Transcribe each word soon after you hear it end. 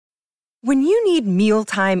When you need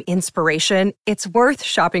mealtime inspiration, it's worth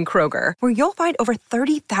shopping Kroger, where you'll find over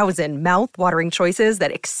 30,000 mouth-watering choices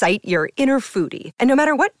that excite your inner foodie. And no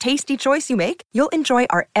matter what tasty choice you make, you'll enjoy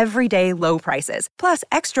our everyday low prices, plus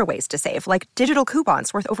extra ways to save, like digital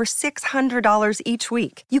coupons worth over $600 each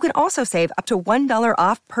week. You can also save up to $1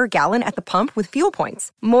 off per gallon at the pump with fuel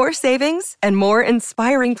points. More savings and more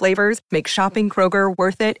inspiring flavors make shopping Kroger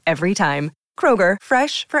worth it every time. Kroger,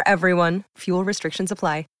 fresh for everyone. Fuel restrictions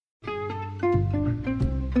apply.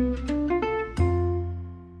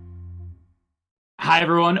 Hi,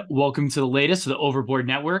 everyone. Welcome to the latest of the Overboard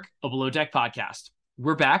Network, a Below Deck podcast.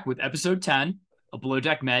 We're back with episode 10 of Below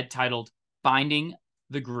Deck Med titled Finding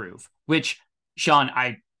the Groove, which, Sean,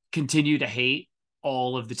 I continue to hate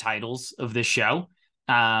all of the titles of this show.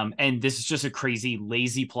 And this is just a crazy,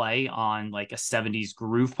 lazy play on like a 70s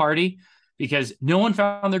groove party because no one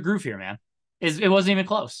found their groove here, man. It wasn't even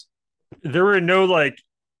close. There were no like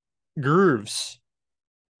grooves.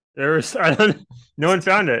 No one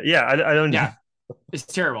found it. Yeah, I don't. Yeah. It's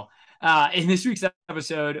terrible. In this week's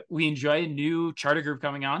episode, we enjoy a new charter group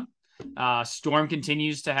coming on. Storm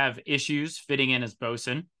continues to have issues fitting in as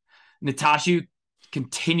bosun. Natasha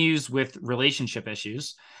continues with relationship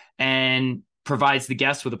issues and provides the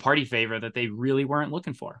guests with a party favor that they really weren't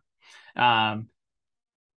looking for. It'll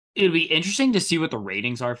be interesting to see what the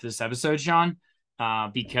ratings are for this episode, Sean,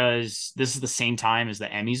 because this is the same time as the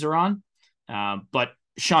Emmys are on. But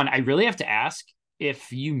Sean, I really have to ask,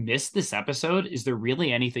 if you missed this episode, is there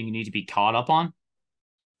really anything you need to be caught up on?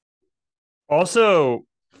 Also,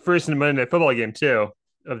 first in the Monday Night Football game too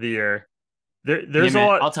of the year. There's a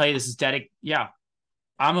lot. I'll tell you, this is dedicated. Yeah,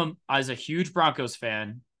 as a huge Broncos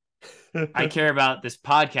fan, I care about this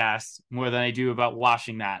podcast more than I do about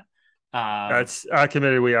watching that. That's how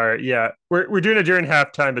committed we are. Yeah, we're doing it during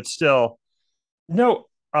halftime, but still, no.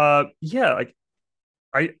 Yeah, like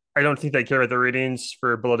I don't think they care about the ratings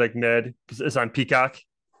for Below Deck Med because it's on Peacock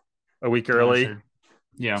a week early. Sure.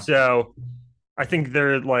 Yeah. So I think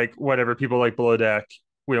they're like, whatever, people like Below Deck,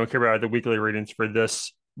 we don't care about the weekly ratings for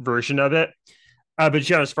this version of it. But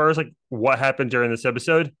yeah, as far as like what happened during this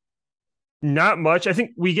episode, not much. I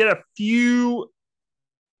think we get a few,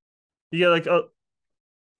 like a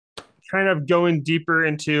kind of going deeper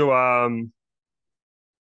into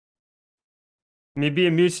maybe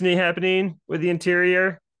a mutiny happening with the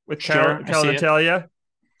interior. With Cal and Natalia.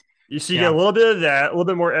 You get a little bit of that, a little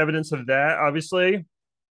bit more evidence of that, obviously.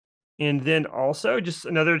 And then also just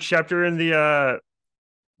another chapter in the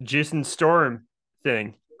Jason Storm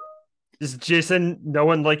thing. Just Jason, no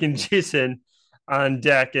one liking Jason on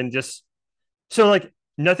deck. And just so like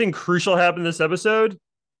nothing crucial happened this episode,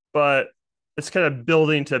 but it's kind of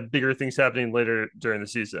building to bigger things happening later during the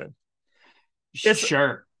season. It's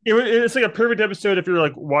like a perfect episode if you're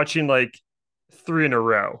like watching like 3 in a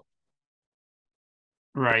row.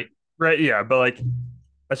 Right. Yeah, but like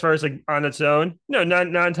as far as like on its own, no,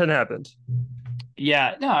 9-10 happened.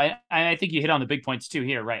 Yeah, no, I think you hit on the big points too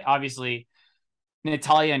here, right? Obviously,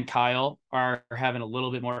 Natalia and Kyle are having a little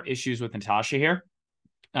bit more issues with Natasha here.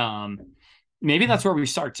 Maybe that's where we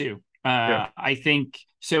start too. I think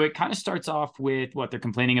so. It kind of starts off with what they're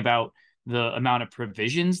complaining about, the amount of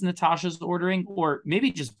provisions Natasha's ordering, or maybe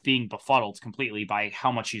just being befuddled completely by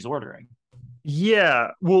how much she's ordering. Yeah,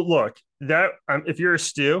 well, look, that if you're a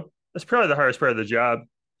stew, that's probably the hardest part of the job,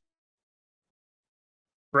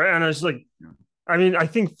 right? And I was like, I mean, I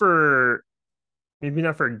think for maybe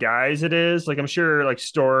not for guys, it is like I'm sure like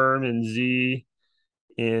Storm and Z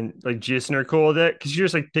and like Jason are cool with it because you're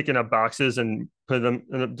just like picking up boxes and putting them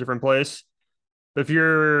in a different place. But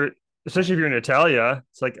especially if you're Natalia,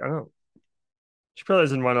 it's like I don't know, she probably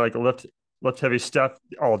doesn't want to like lift heavy stuff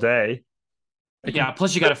all day. Yeah,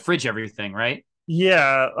 plus you got to fridge everything, right?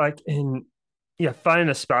 Yeah, like finding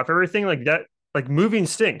a spot for everything like that. Like moving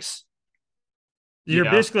stinks. You're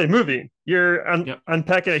basically moving. You're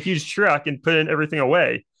unpacking a huge truck and putting everything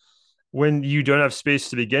away when you don't have space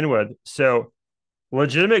to begin with. So,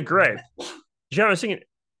 legitimate gripe. John, I was thinking,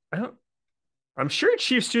 I'm sure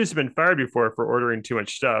chief stews have been fired before for ordering too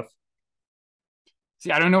much stuff. See,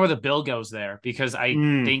 I don't know where the bill goes there because I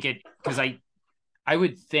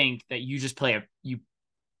would think that you just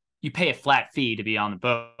you pay a flat fee to be on the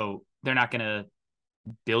boat. They're not going to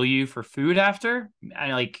bill you for food after.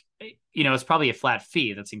 It's probably a flat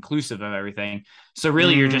fee that's inclusive of everything. So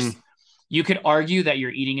really you could argue that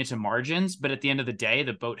you're eating into margins, but at the end of the day,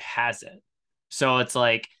 the boat has it. So it's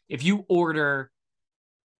like, if you order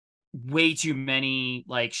way too many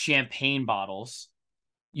like champagne bottles,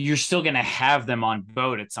 you're still going to have them on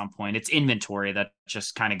boat at some point. It's inventory that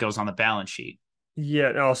just kind of goes on the balance sheet. Yeah.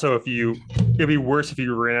 And also it'd be worse if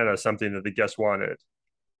you ran out of something that the guests wanted.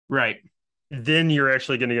 Right. then you're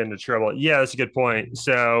actually going to get into trouble. Yeah, that's a good point.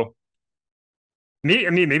 So,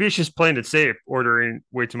 maybe it's just playing it safe, ordering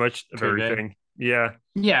way too much of Could be. everything. Yeah,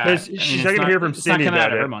 Yeah. because I mean, she's not going to hear from it's not Cindy coming out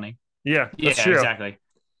about of her it. money. Yeah, that's Yeah, true. exactly.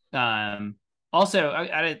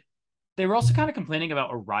 Also, they were also kind of complaining about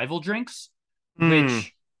arrival drinks, Mm,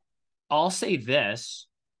 which I'll say this.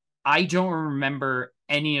 I don't remember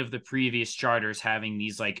any of the previous charters having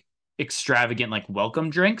these like extravagant like welcome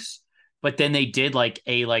drinks, but then they did like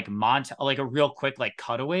a like like a real quick like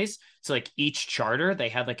cutaways. So like each charter they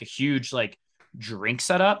had like a huge like drink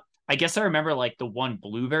setup. I guess I remember like the one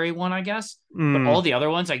blueberry one, I guess, but all mm. the other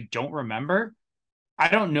ones I don't remember. I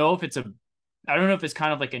don't know if I don't know if it's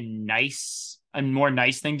kind of like a more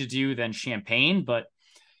nice thing to do than champagne, but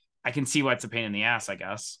I can see why it's a pain in the ass, I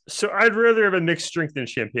guess. So I'd rather have a mixed drink than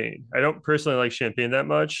champagne. I don't personally like champagne that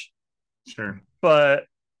much, Sure. but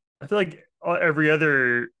I feel like every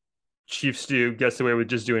other chief stew gets away with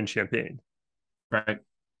just doing champagne. Right.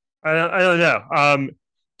 I don't know.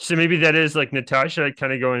 So maybe that is like Natasha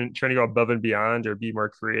kind of trying to go above and beyond or be more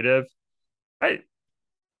creative. I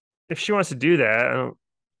If she wants to do that,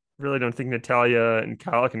 I don't think Natalia and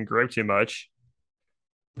Kyle can gripe too much.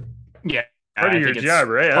 Yeah. Part of I your think it's job,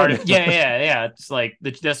 right? part of, yeah. It's like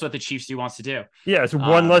that's what the Chiefs do wants to do. Yeah, it's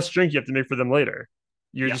one Um, less drink you have to make for them later.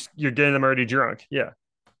 yeah. You're getting them already drunk. Yeah.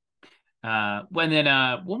 When then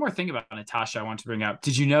one more thing about Natasha I want to bring up.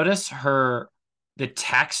 Did you notice the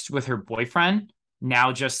text with her boyfriend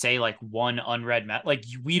now just say like one unread like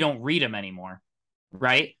we don't read them anymore,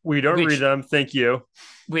 right? We don't read them. Thank you.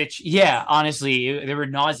 Which yeah, honestly, they were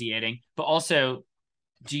nauseating. But also,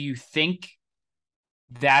 do you think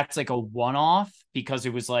that's like a one-off because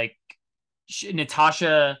it was like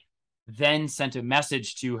Natasha then sent a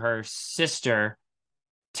message to her sister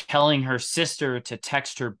telling her sister to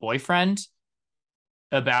text her boyfriend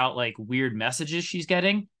about like weird messages she's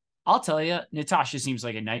getting? I'll tell you, Natasha seems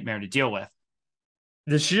like a nightmare to deal with.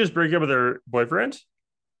 Did she just break up with her boyfriend?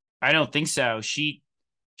 I don't think so. She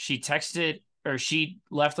texted or she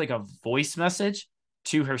left like a voice message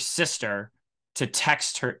to her sister to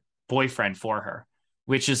text her boyfriend for her,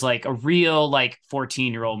 which is like a real like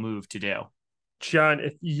 14-year-old move to do. John,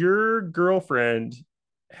 if your girlfriend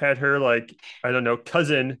had her like, I don't know,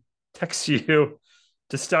 cousin text you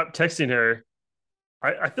to stop texting her,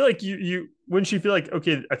 I feel like you wouldn't you feel like,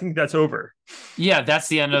 okay, I think that's over. Yeah, that's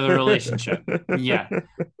the end of the relationship. Yeah.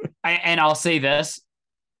 And I'll say this,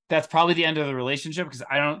 that's probably the end of the relationship because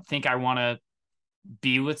I don't think I want to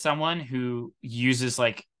be with someone who uses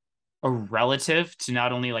like a relative to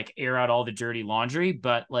not only like air out all the dirty laundry,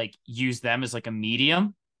 but like use them as like a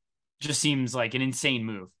medium. Just seems like an insane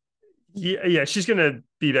move. Yeah, she's gonna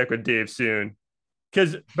be back with Dave soon.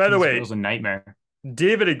 Because by the This way, girl's a nightmare.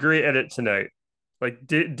 Dave had a great edit tonight. Like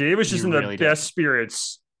Dave was just in the best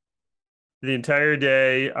spirits the entire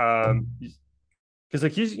day. Because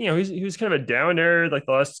like he was kind of a downer like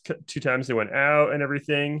the last two times they went out and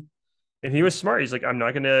everything, and he was smart. He's like, I'm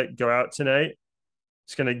not gonna go out tonight.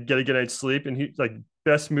 Just gonna get a good night's sleep, and he like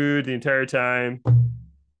best mood the entire time.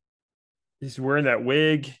 He's wearing that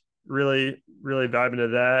wig, really, really vibing to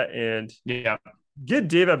that, and yeah, good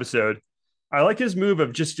Dave episode. I like his move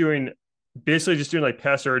of basically just doing like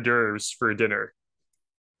past hors d'oeuvres for dinner.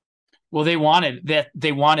 Well, they wanted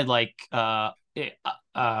like tapas,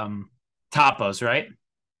 right?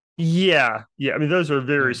 Yeah. I mean, those are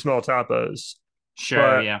very small tapas.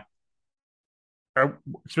 Sure. Yeah.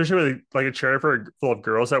 Especially with like a chair full of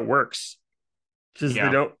girls, that works because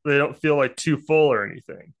yeah. they don't feel like too full or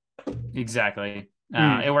anything. Exactly.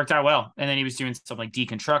 It worked out well, and then he was doing some like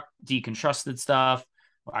decontrusted stuff.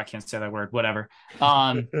 Well, I can't say that word. Whatever.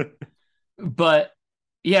 But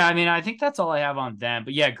yeah, I mean, I think that's all I have on them.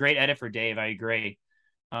 But yeah, great edit for Dave. I agree.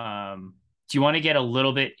 Do you want to get a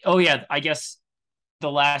little bit? Oh yeah, I guess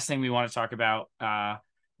the last thing we want to talk about,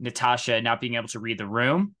 Natasha not being able to read the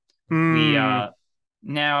room. We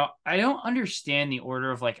now I don't understand the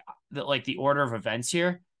order of the order of events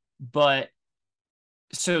here, but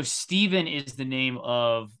so Steven is the name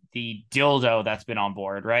of the dildo that's been on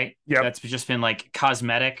board, right? Yeah, that's just been like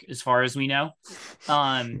cosmetic as far as we know.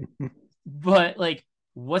 But like,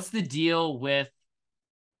 what's the deal with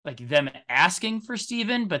like them asking for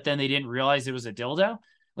Steven, but then they didn't realize it was a dildo?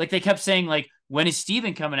 Like they kept saying like, when is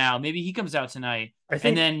Steven coming out? Maybe he comes out tonight. I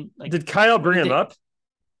think. And then like, did Kyle bring him up?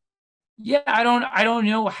 Yeah, I don't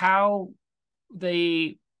know how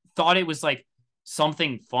they thought it was like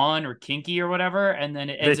something fun or kinky or whatever, and then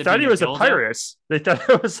they thought he was a pirate. They thought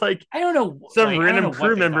it was like I don't know some random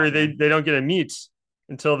crew member they don't get to meet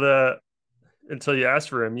until you ask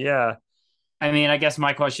for him. Yeah, I mean, I guess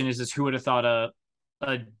my question is who would have thought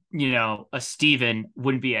a Steven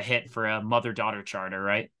wouldn't be a hit for a mother-daughter charter,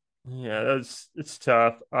 right? Yeah, it's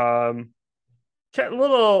tough.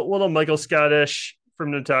 Little Michael Scottish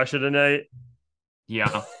from Natasha tonight.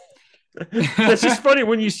 Yeah. That's just funny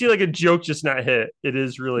when you see like a joke just not hit. It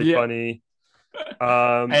is really Yeah. funny.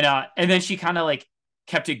 And then she kind of like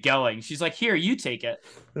kept it going. She's like, "Here, you take it.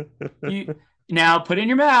 You now put it in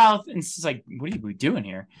your mouth." And it's like, "What are we doing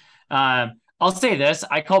here?" I'll say this: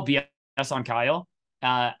 I call BS on Kyle.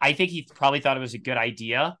 I think he probably thought it was a good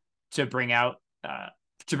idea to bring out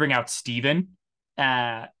Steven.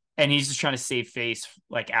 And he's just trying to save face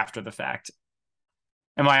like after the fact.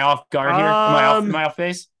 Am I off guard here? Am I off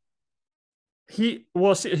base? He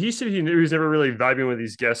said he was never really vibing with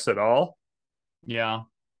these guests at all. Yeah.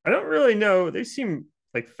 I don't really know. They seem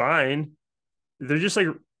like fine. They're just like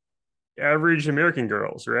average American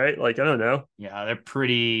girls, right? Like, I don't know. Yeah, they're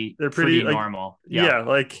pretty like, normal. Yeah.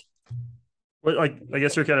 Like I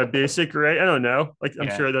guess they're kind of basic, right? I don't know. Like,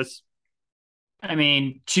 I'm sure that's. I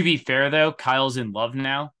mean, to be fair though, Kyle's in love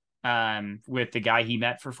now. With the guy he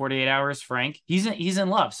met for 48 hours, Frank. He's in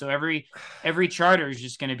love. So every charter is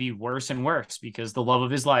just going to be worse and worse because the love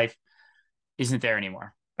of his life isn't there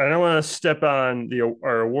anymore. I don't want to step on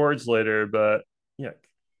our awards later, but yeah,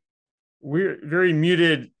 we're very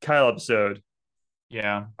muted Kyle episode.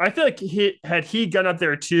 Yeah, I feel like had he gone up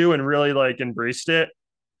there too and really like embraced it,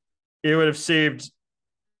 it would have saved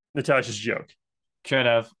Natasha's joke. Could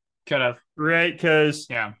have, right? Because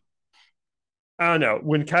yeah, I don't know,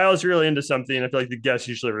 when Kyle's really into something, I feel like the guests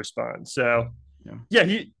usually respond. So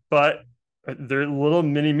yeah, but there's a little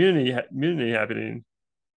mini immunity happening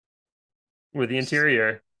with the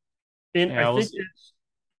interior. And I think it's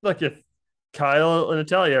like if Kyle and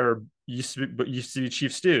Natalia used to be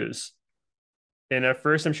chief stews. And at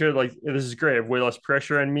first I'm sure like this is great. I have way less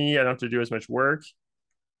pressure on me. I don't have to do as much work.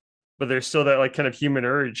 But there's still that like kind of human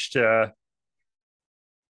urge to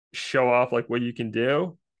show off like what you can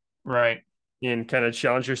do. Right. And kind of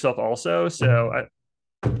challenge yourself also. So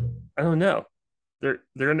I don't know. I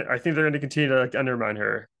think they're gonna continue to like undermine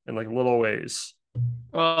her in like little ways.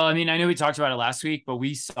 Well, I mean, I know we talked about it last week, but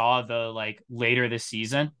we saw the like later this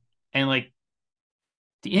season, and like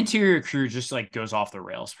the interior crew just like goes off the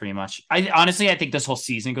rails pretty much. I think this whole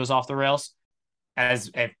season goes off the rails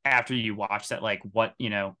after you watch that, like what,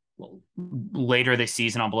 later this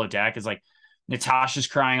season on Below Deck is like Natasha's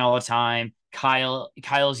crying all the time.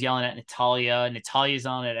 Kyle's yelling at Natalia. Natalia's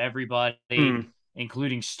yelling at everybody,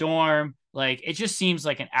 including Storm. Like, it just seems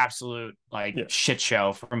like an absolute shit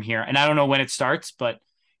show from here. And I don't know when it starts, but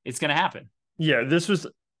it's going to happen. Yeah, this was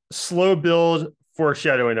slow build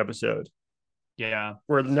foreshadowing episode. Yeah.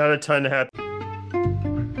 Where not a ton happened.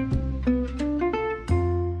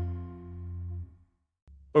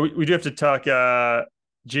 But we do have to talk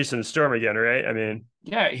Jason and Storm again, right? I mean.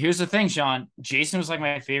 Yeah, here's the thing, Sean. Jason was like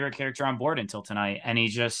my favorite character on board until tonight, and he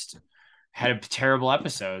just had a terrible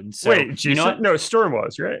episode. So, wait, Jason? You know what? No, Storm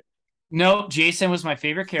was, right? No, Jason was my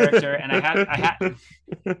favorite character, and I'm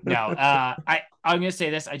gonna say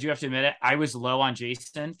this. I do have to admit it. I was low on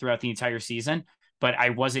Jason throughout the entire season, but I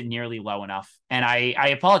wasn't nearly low enough, and I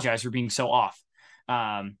apologize for being so off.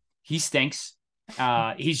 He stinks.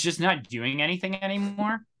 He's just not doing anything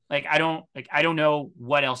anymore. I don't know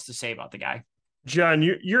what else to say about the guy. John,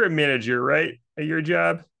 you're a manager, right? At your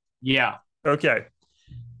job? Yeah. Okay.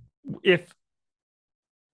 If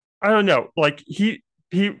I don't know, like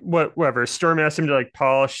whatever, Storm asked him to like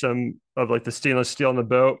polish some of like the stainless steel on the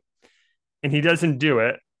boat, and he doesn't do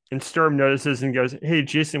it. And Storm notices and goes, "Hey,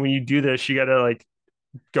 Jason, when you do this, you gotta like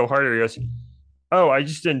go harder." He goes, "Oh, I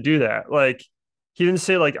just didn't do that." Like, he didn't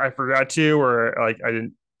say like I forgot to, or like I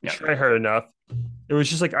didn't try hard enough. It was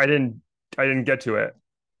just like I didn't get to it.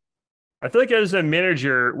 I feel like as a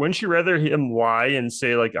manager, wouldn't you rather him lie and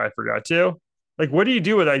say like I forgot to? Like, what do you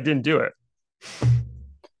do with I didn't do it?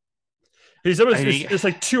 He's almost it's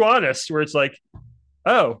like too honest, where it's like,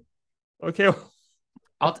 oh, okay.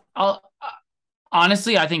 I'll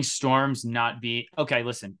honestly, I think Storm's not be okay.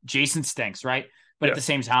 Listen, Jason stinks, right? But at the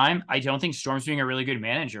same time, I don't think Storm's being a really good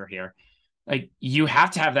manager here. Like, you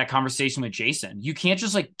have to have that conversation with Jason. You can't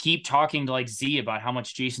just like keep talking to like Z about how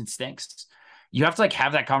much Jason stinks. You have to like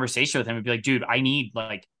have that conversation with him and be like, dude, I need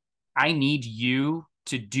you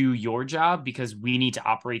to do your job because we need to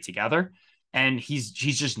operate together. And he's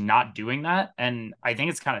just not doing that. And I think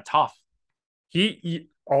it's kind of tough. He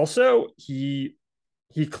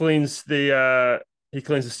cleans the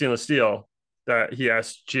stainless steel that he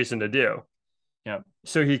asked Jason to do. Yeah.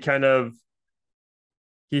 So he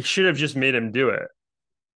should have just made him do it.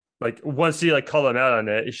 Like, once he like called him out on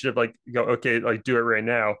it, he should have like go, okay, like do it right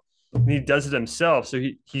now. And he does it himself, so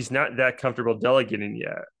he's not that comfortable delegating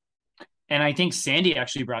yet. And I think Sandy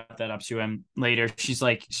actually brought that up to him later. She's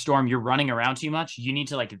like, Storm, you're running around too much. You need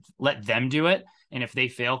to like let them do it. And if they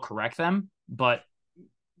fail, correct them.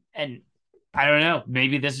 And I don't know,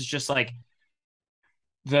 maybe this is just like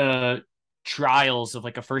the trials of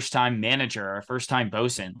like a first time manager or a first time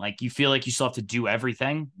bosun. Like you feel like you still have to do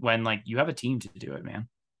everything when like you have a team to do it, man.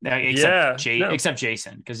 Except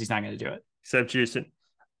Jason, because he's not going to do it. Except Jason.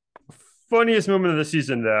 Funniest moment of the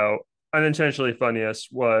season, though, unintentionally funniest,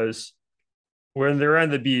 was when they're on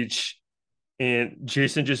the beach and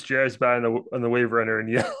Jason just drives by on the wave runner and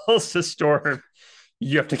yells to Storm,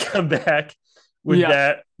 "You have to come back," with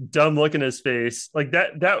that dumb look in his face. Like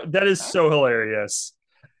that is so hilarious.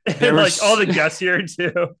 And like all the guests here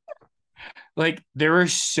too. Like there were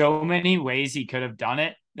so many ways he could have done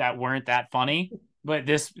it that weren't that funny, but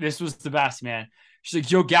this was the best, man. She's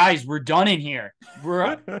like, "Yo, guys, we're done in here.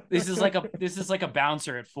 This is like a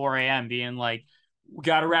bouncer at 4 a.m. being like, we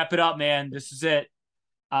got to wrap it up, man. This is it."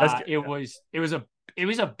 It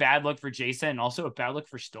was a bad look for Jason and also a bad look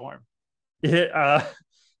for Storm. Yeah,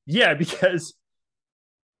 because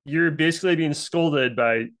you're basically being scolded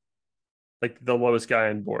by like the lowest guy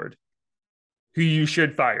on board, who you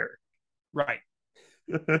should fire. Right.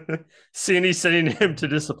 Sandy's sending him to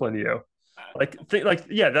discipline you.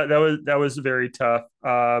 That was very tough.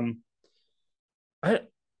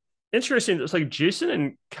 Interesting. It's like Jason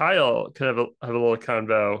and Kyle kind of have a little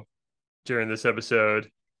convo during this episode.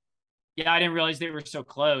 Yeah, I didn't realize they were so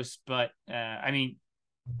close, but I mean,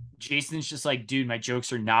 Jason's just like, dude, my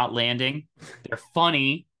jokes are not landing. They're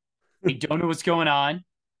funny. I don't know what's going on.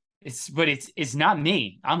 It's not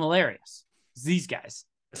me. I'm hilarious. It's these guys.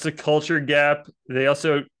 It's a culture gap. They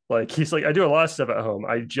also like, he's like, I do a lot of stuff at home.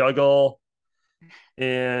 I juggle,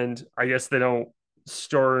 and I guess they don't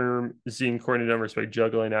storm Zine coordinate numbers by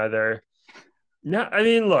juggling either. No, I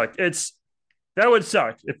mean, look, that would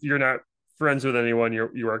suck if you're not friends with anyone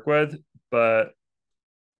you work with, but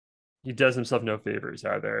he does himself no favors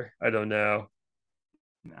either. I don't know.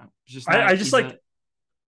 No, I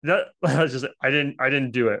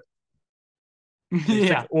didn't do it.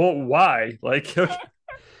 Yeah. Like, well, why? Like,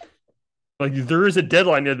 like there is a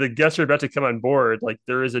deadline. The guests are about to come on board. Like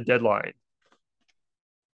there is a deadline.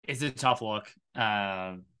 It's a tough look.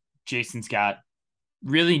 Jason's got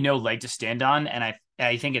really no leg to stand on, and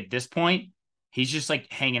I think at this point he's just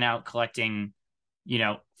like hanging out collecting,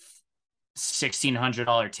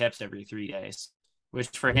 $1,600 tips every 3 days, which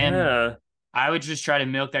for him, I would just try to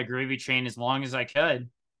milk that gravy train as long as I could.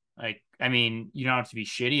 Like, I mean, you don't have to be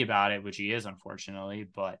shitty about it, which he is, unfortunately,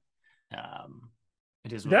 but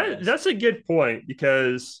it is what it is. That's a good point,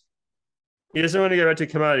 because he doesn't want to get back to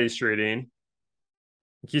commodities trading.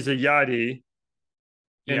 He's a yachty,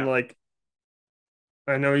 and like,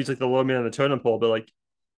 I know he's like the low man on the totem pole, but like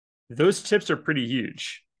those tips are pretty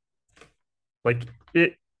huge. Like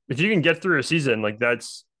if you can get through a season, like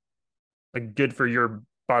that's like good for your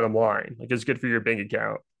bottom line. Like it's good for your bank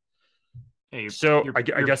account. I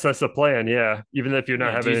guess that's the plan. Yeah. Even if you're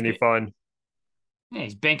not having any fun. Yeah.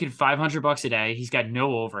 He's banking $500 a day. He's got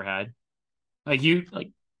no overhead.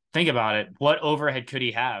 Think about it. What overhead could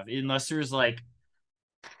he have? Unless there's like,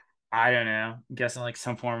 I don't know, I'm guessing like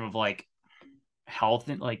some form of like health,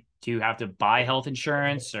 like do you have to buy health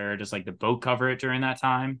insurance, or does like the boat cover it during that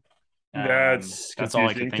time? That's all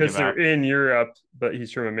I can think about. Because they're in Europe, but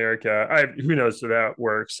he's from America. Who knows how that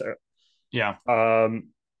works? Yeah.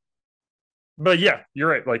 But yeah, you're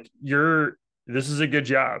right. Like this is a good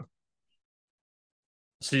job.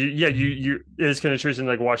 So you it's kind of interesting,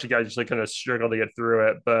 like watch a guy just like kind of struggle to get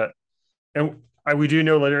through it. But we do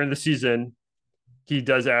know later in the season he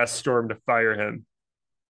does ask Storm to fire him,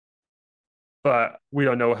 but we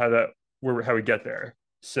don't know how we get there.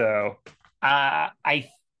 So I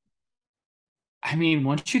mean,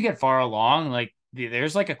 once you get far along, like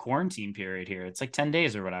there's like a quarantine period here. It's like 10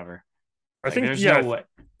 days or whatever. I think there's no way.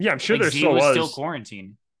 Yeah, I'm sure like there still was still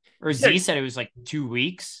quarantine. Or Z said it was like 2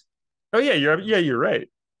 weeks. Oh yeah, you're right.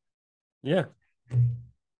 Yeah.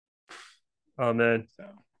 Oh man.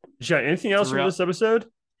 You got anything else from this episode?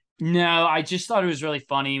 No, I just thought it was really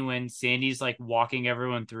funny when Sandy's like walking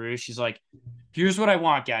everyone through. She's like, "Here's what I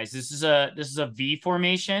want, guys. This is a V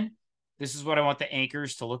formation. This is what I want the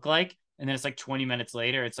anchors to look like." And then it's like 20 minutes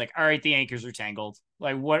later, it's like, "All right, the anchors are tangled."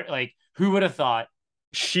 Like what? Like who would have thought?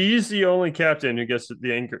 She's the only captain who gets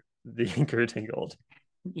the anchor tangled.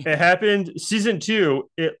 It happened season 2.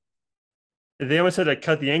 They almost had to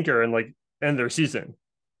cut the anchor and like end their season.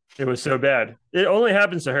 It was so bad. It only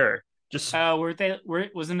happens to her. Just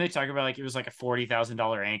wasn't they talking about like it was like a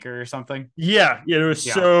 $40,000 anchor or something? Yeah, it was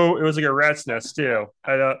Yeah. it was like a rat's nest too.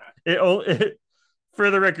 I don't for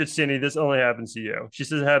the record, Cindy, this only happens to you. She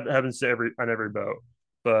says it happens to every boat.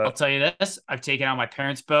 I'll But tell you this: I've taken out my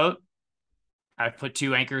parents' boat. I've put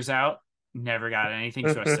 2 anchors out. Never got anything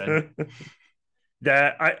twisted.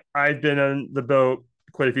 that I've been on the boat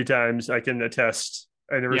quite a few times. I can attest.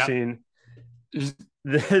 I've never Yep. seen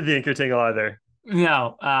the anchor tangle either.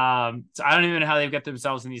 No. So I don't even know how they've got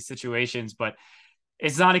themselves in these situations, but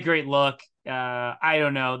it's not a great look. I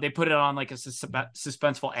don't know. They put it on like a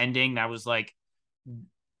suspenseful ending that was like,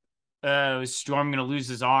 is Storm gonna lose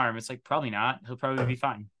his arm? It's like probably not. He'll probably be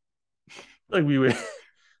fine. Like we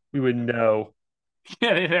would know.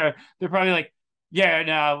 Yeah, they're probably like, yeah,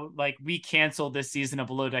 no, like we canceled this season of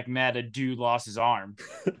Below Deck Med. A dude lost his arm.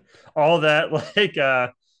 All that like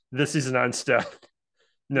this season on stuff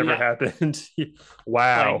never Yeah, happened. like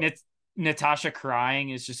Wow. Natasha crying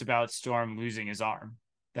is just about Storm losing his arm.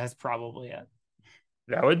 That's probably it.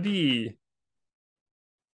 That would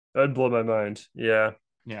that'd blow my mind. Yeah.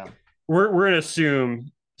 Yeah, We're gonna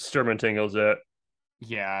assume Storm entangles it.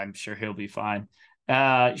 yeah, I'm sure he'll be fine.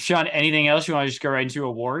 Sean, anything else you want to just go right into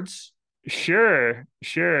awards? Sure,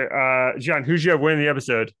 sure. John, who'd you have winning the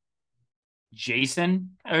episode?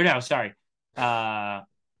 Jason? Oh no, sorry. Uh,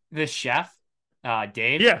 the chef,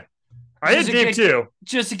 Dave. Yeah, I had Just a Dave good, too.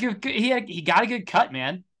 just a good. He got a good cut,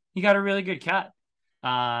 man. He got a really good cut.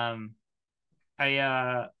 Um,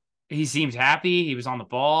 he seems happy. He was on the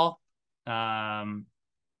ball. Um,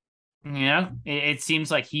 it seems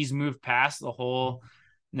like he's moved past the whole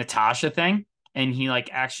Natasha thing, and he like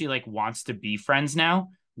actually like wants to be friends now,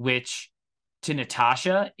 which to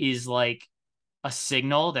Natasha is like a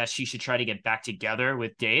signal that she should try to get back together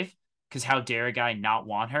with Dave. Because how dare a guy not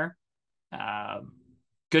want her? Um,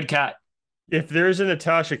 Good cut. If there's a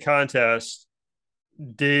Natasha contest,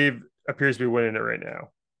 Dave appears to be winning it right now.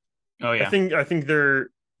 Oh yeah, I think they're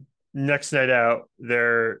next night out.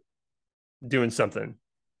 They're doing something.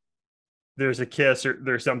 There's a kiss or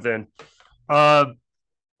there's something. Uh,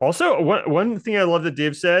 Also, one thing I love that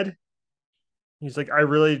Dave said, he's like, I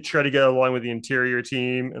really try to get along with the interior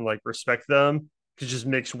team and like respect them because it just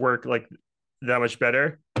makes work like that much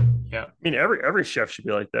better. yeah, I mean, every chef should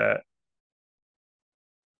be like that.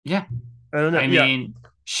 yeah. I don't know. I Yeah, mean,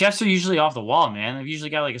 chefs are usually off the wall, man. They've usually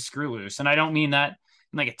got like a screw loose, and I don't mean that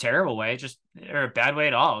in like a terrible way, just or a bad way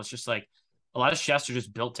at all. It's just like a lot of chefs are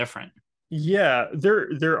just built different. yeah.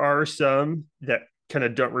 There are some that kind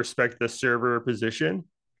of don't respect the server position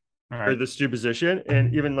All or right. the stew position,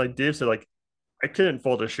 and even like Dave said, like I couldn't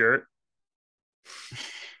fold a shirt.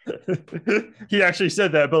 He actually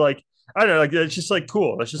said that, but like I don't know, like it's just like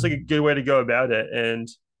cool. It's just like a good way to go about it, and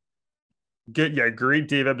good, yeah, great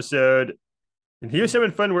Dave episode. And he was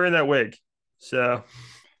having fun wearing that wig. So,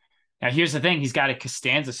 Now here's the thing: he's got a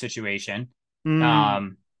Costanza situation, mm,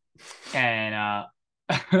 um, and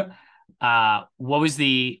what was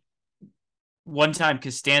the one time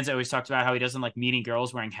Costanza always talked about how he doesn't like meeting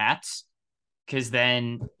girls wearing hats because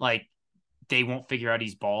then like they won't figure out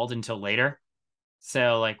he's bald until later.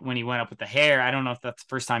 So like when he went up with the hair, I don't know if that's the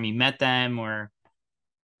first time he met them or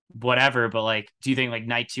whatever, but like, do you think like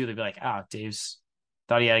night two they'd be like, oh, Dave's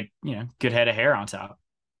thought he had good head of hair on top?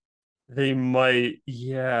 they might,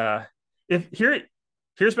 yeah. If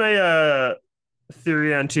here's my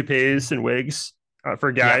theory on toupees and wigs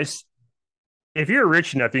for Yeah, guys. If you're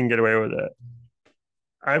rich enough, you can get away with it.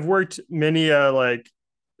 I've worked many like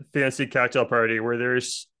fancy cocktail party where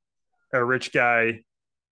there's a rich guy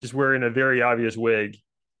just wearing a very obvious wig,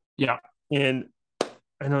 yeah, and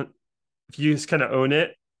I don't. If you just kind of own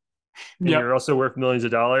it, and yep. you're also worth millions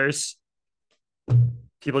of dollars,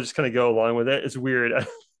 people just kind of go along with it. It's weird.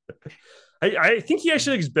 I think he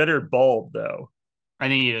actually looks better bald though. I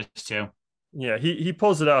think he is too. Yeah, he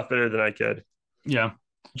pulls it off better than I could. Yeah.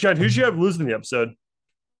 John, who'd you have losing the episode?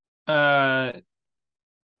 Uh,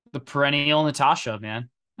 the perennial Natasha, man.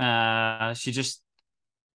 She just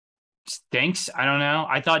stinks. I don't know.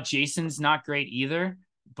 I thought Jason's not great either,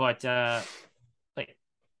 but like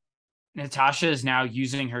Natasha is now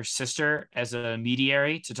using her sister as a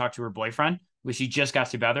mediary to talk to her boyfriend, which she just got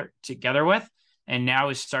together with, and now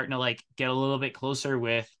is starting to like get a little bit closer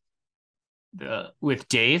with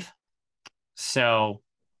Dave. So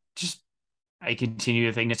just I continue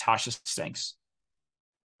to think Natasha stinks.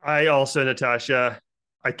 I also Natasha.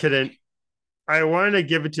 I couldn't. I wanted to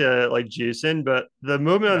give it to like Jason, but the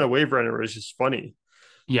movement on Yeah. the wave runner was just funny.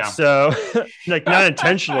 Yeah. So like not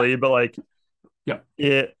intentionally, but like Yeah.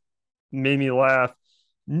 it made me laugh.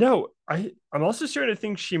 No, I'm also starting to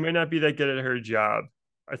think she might not be that good at her job.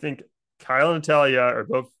 I think Kyle and Natalia are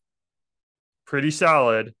both pretty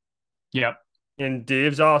solid. Yep. And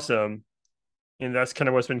Dave's awesome. And that's kind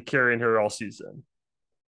of what's been carrying her all season.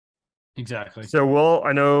 Exactly. So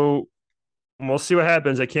we'll see what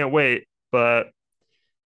happens. I can't wait. But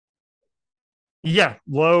yeah,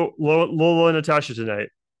 low Natasha tonight.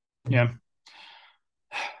 Yeah.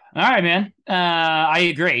 All right, man. I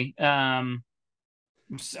agree. I'm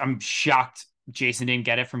shocked Jason didn't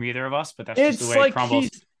get it from either of us, but that's just the way it crumbles.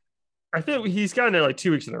 I think he's gotten it like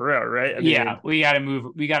 2 weeks in a row, right? We gotta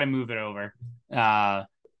move it over.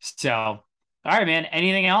 So all right, man.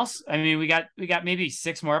 Anything else? I mean, we got maybe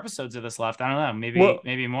 6 more episodes of this left. I don't know.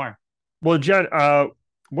 Maybe more. Well, John,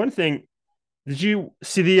 one thing, did you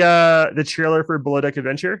see the trailer for Below Deck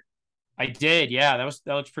Adventure? I did. Yeah,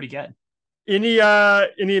 that looks pretty good. Any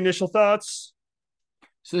initial thoughts?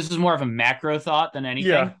 So this is more of a macro thought than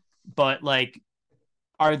anything. Yeah. But like,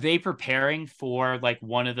 are they preparing for like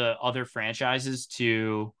one of the other franchises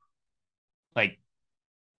to like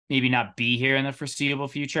maybe not be here in the foreseeable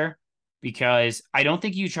future? Because I don't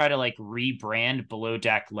think you try to like rebrand Below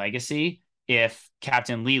Deck Legacy if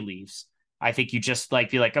Captain Lee leaves. I think you just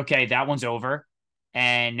like be like, okay, that one's over.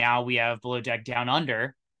 And now we have Below Deck Down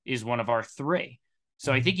Under is one of our 3.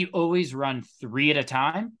 So I think you always run 3 at a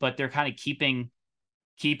time, but they're kind of keeping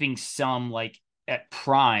some like at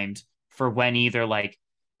primed for when either like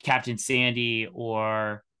Captain Sandy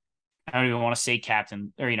or I don't even want to say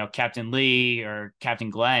Captain Captain Lee or Captain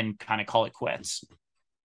Glenn kind of call it quits.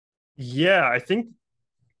 Yeah, I think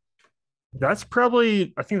that's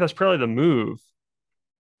probably the move.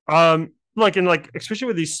 Especially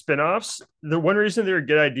with these spinoffs, the one reason they're a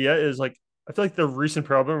good idea is like I feel like the recent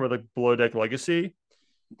problem with like Below Deck Legacy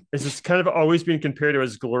is it's kind of always being compared to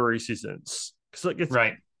as glory seasons because like it's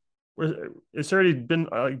right. It's already been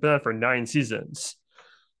on for 9 seasons,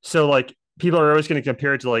 so like people are always going to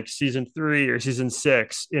compare it to like season 3 or season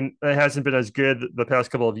 6, and it hasn't been as good the past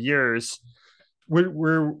couple of years.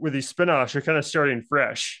 We're with these spinoffs, you're kind of starting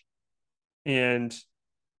fresh, and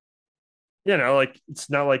like it's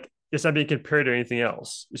not being compared to anything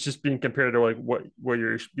else. It's just being compared to like what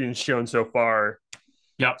you're being shown so far.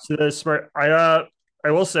 Yeah. So that's smart. I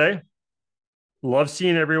will say, love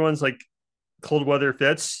seeing everyone's like cold weather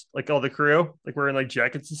fits, like all the crew, like wearing like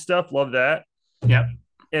jackets and stuff. Love that. Yep.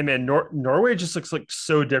 And man, Norway just looks like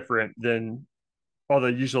so different than all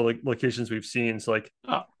the usual like, locations we've seen. So like,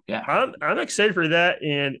 oh yeah, I'm excited for that.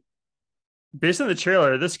 And based on the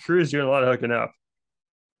trailer, this crew is doing a lot of hooking up.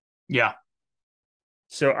 Yeah.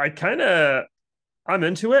 So I'm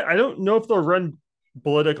into it. I don't know if they'll run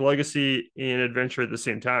Below Deck Legacy and Adventure at the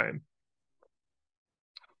same time.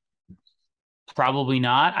 Probably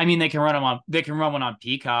not. I mean, they can run one on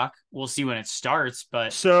Peacock. We'll see when it starts,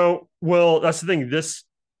 but that's the thing. This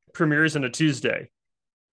premieres on a Tuesday.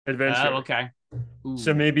 Adventure. Oh, okay. Ooh.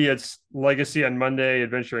 So maybe it's Legacy on Monday,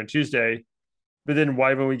 Adventure on Tuesday. But then why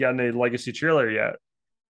haven't we gotten a Legacy trailer yet?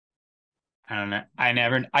 I don't know.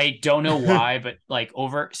 I don't know why, but like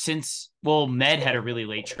Med had a really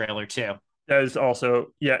late trailer too. That is also,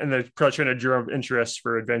 yeah. And they're probably trying to drum interest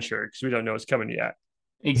for Adventure because we don't know what's coming yet.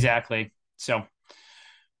 Exactly. So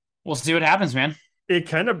we'll see what happens, man. It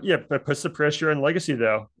kind of, it puts the pressure on Legacy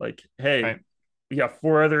though. Like, hey, we got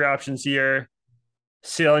 4 other options here.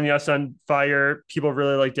 Sailing Us on Fire. People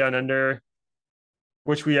really like Down Under,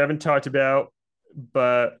 which we haven't talked about,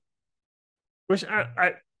 but which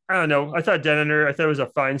I don't know. I thought Down Under, I thought it was a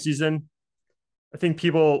fine season. I think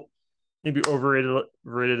people maybe overrated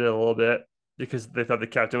it a little bit because they thought the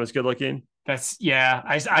captain was good looking. I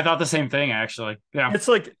thought the same thing actually. Yeah. It's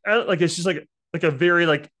like it's just like a very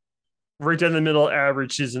like right down the middle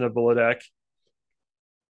average season of Below Deck.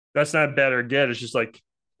 That's not bad or good. It's just like,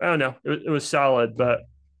 I don't know. It was solid, but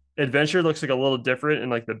Adventure looks like a little different in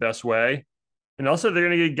like the best way. And also they're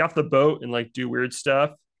going to get off the boat and like do weird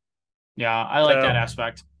stuff. Yeah. I like that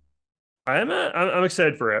aspect. I'm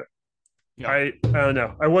excited for it. Yeah. I don't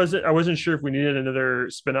know. I wasn't sure if we needed another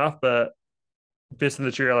spinoff, but based on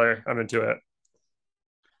the trailer, I'm into it.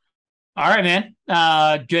 All right, man.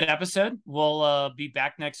 Good episode. We'll be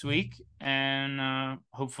back next week, and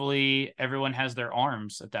hopefully everyone has their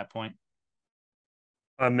arms at that point.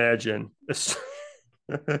 Imagine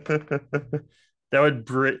that would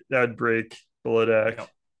break Below Deck. Yep.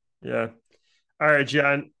 Yeah. All right,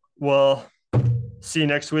 John. Well, see you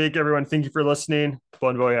next week, everyone. Thank you for listening.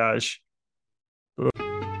 Bon voyage.